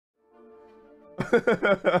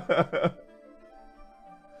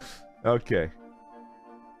Okay.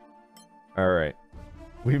 Alright.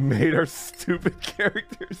 We made our stupid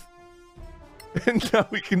characters. And now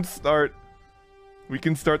we can start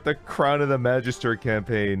the Crown of the Magister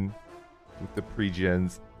campaign with the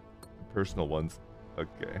pre-gens, the personal ones.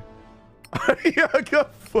 Okay. Ayaga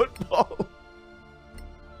football.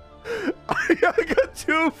 Ayaga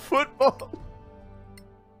 2 football.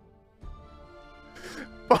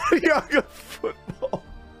 Ayaga football.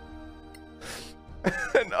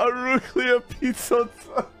 And Aruglia pizza.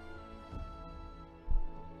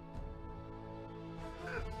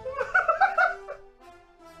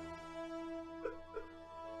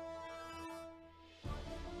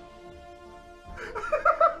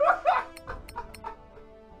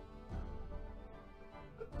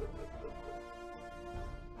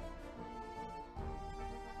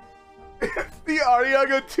 It's the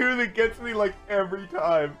Ariaga 2 that gets me like every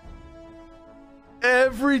time.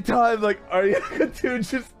 Every time, like Ariaga 2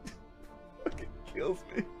 just fucking kills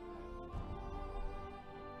me.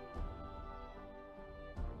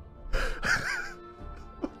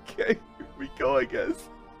 Okay, here we go, I guess.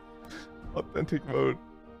 Authentic mode.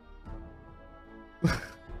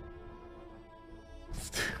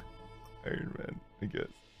 Iron Man, I guess.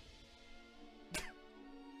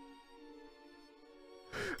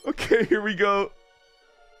 Okay, here we go.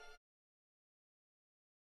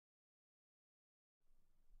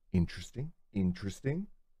 Interesting. Interesting.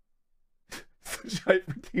 Such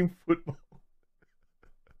hype for team football.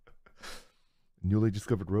 Newly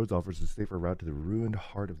discovered roads offers a safer route to the ruined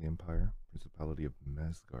heart of the Empire, Principality of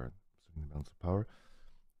Masgard. The balance of power.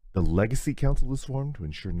 The Legacy Council is formed to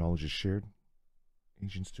ensure knowledge is shared.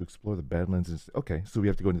 Agents to explore the Badlands. Okay, so we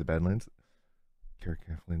have to go into the Badlands.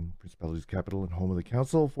 Caracathlin, Principality's capital and home of the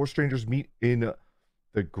council. 4 strangers meet in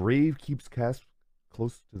the Grave Keeps Cast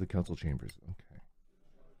close to the council chambers. Okay.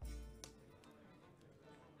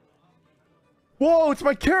 Whoa, it's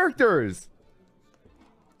my characters!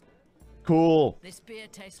 Cool. This beer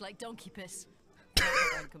tastes like donkey piss.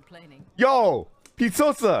 I'm complaining. Yo,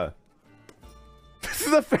 Pizzosa! This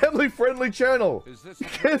is a family-friendly channel. Is this you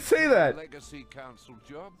can't say that. Legacy Council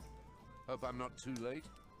job? Hope I'm not too late.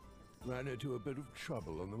 Ran into a bit of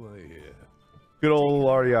trouble on the way here. Good old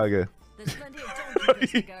Ariaga. There's plenty of donkey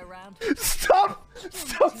piss to go around. Stop!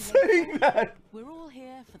 Stop saying that! We're all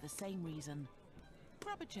here for the same reason.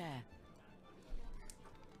 Grab a chair.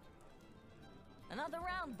 Another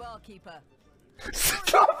round, barkeeper.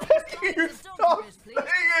 Stop it! You stop saying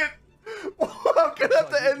it! I'm gonna have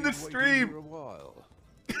to end the stream.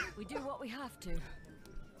 We do what we have to.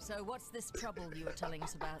 So what's this trouble you were telling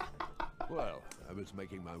us about? Well, I was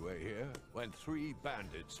making my way here when 3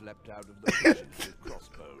 bandits leapt out of the bushes with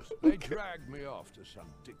crossbows. They dragged me off to some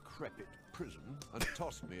decrepit prison and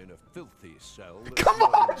tossed me in a filthy cell. Come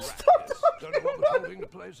on! Stop Don't know what was holding the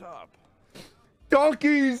place up.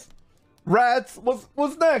 Donkeys! Rats!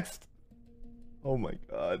 What's next? Oh my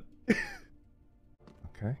god.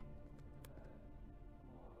 Okay.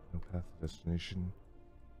 No path to destination.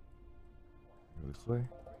 Go this way.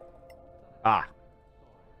 Ah.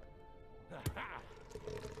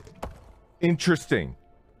 Interesting.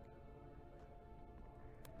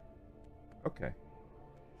 Okay.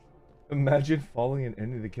 Imagine falling and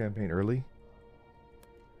ending the campaign early.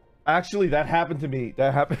 Actually, that happened to me.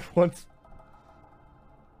 That happened once.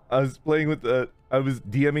 I was playing with I was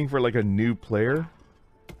DMing for like a new player.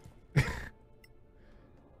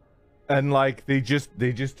 And like they just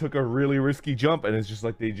took a really risky jump and it's just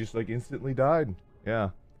like they just like instantly died. Yeah.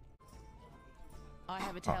 I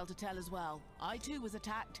have a tale to tell as well. I too was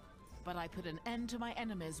attacked, but I put an end to my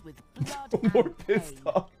enemies with blood More and pissed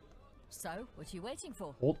pain. off. So, what are you waiting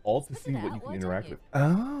for? Hold Alt to see what you can interact with.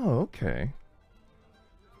 Oh, okay.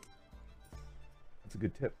 That's a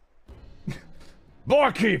good tip.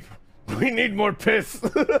 Barkeep! We need more piss!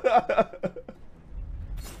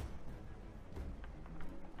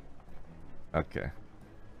 Okay.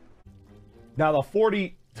 Now the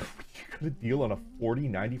 40... You got a deal on a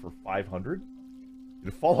 4090 for 500?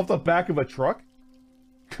 Did it fall off the back of a truck?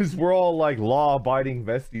 Because we're all like law-abiding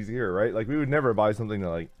vesties here, right? Like we would never buy something that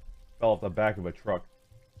like fell off the back of a truck.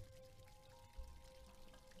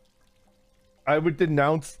 I would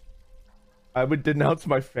denounce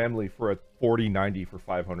my family for a 4090 for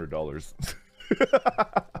 $500.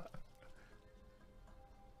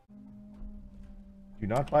 Do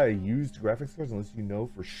not buy a used graphics card unless you know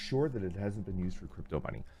for sure that it hasn't been used for crypto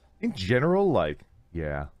mining. In general, like,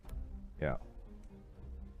 yeah. Damn,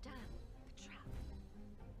 the trap.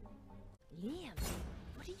 Liam,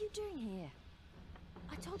 what are you doing here?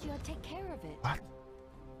 I told you I'd take care of it. What?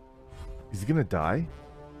 Is he gonna die?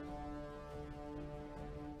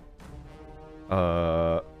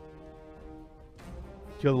 Kill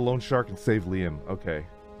the lone shark and save Liam. Okay.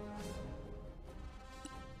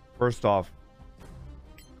 First off,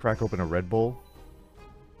 crack open a Red Bull.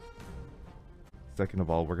 Second of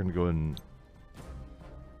all, we're gonna go and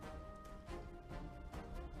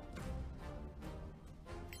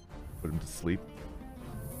put him to sleep.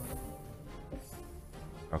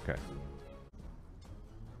 Okay.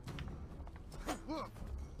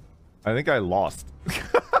 I think I lost.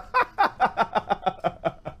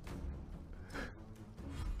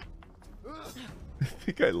 I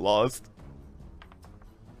think I lost.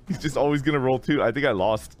 He's just always gonna roll 2. I think I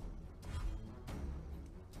lost.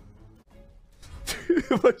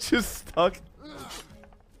 Am I just stuck?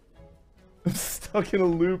 I'm stuck in a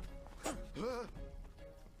loop.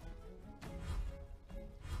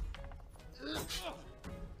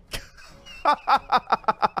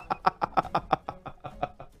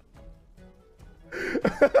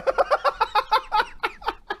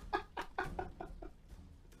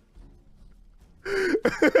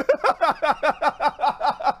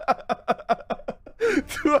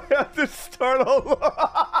 Do I have to start all over?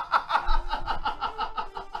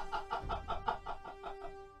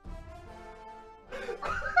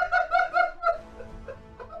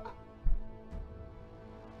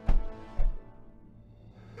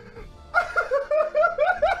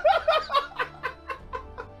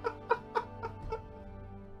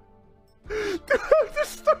 Do I have to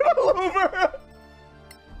start all over?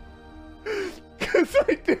 Because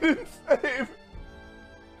I didn't save.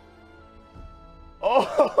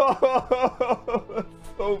 Oh, that's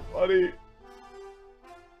so funny.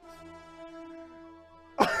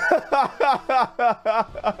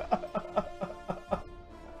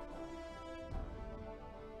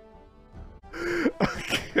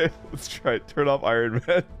 Okay, let's try it. Turn off Iron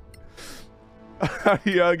Man.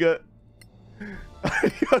 Yaga.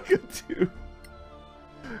 Yaga 2.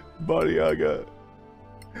 Bariaga.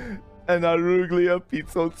 And Aruglia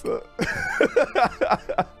Pizzosa.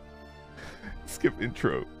 Skip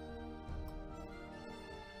intro.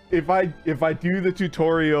 If I do the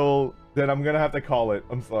tutorial, then I'm gonna have to call it.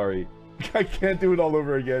 I'm sorry. I can't do it all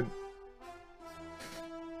over again.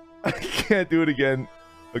 I can't do it again.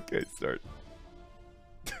 Okay, start.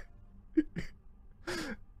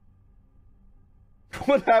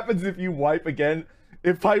 What happens if you wipe again?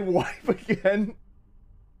 If I wipe again,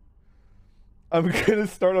 I'm gonna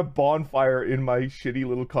start a bonfire in my shitty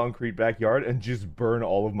little concrete backyard and just burn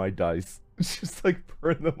all of my dice. Just like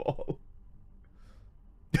burn them all.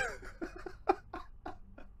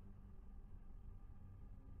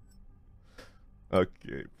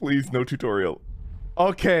 Okay, please no tutorial.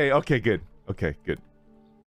 Okay, okay, good. Okay, good.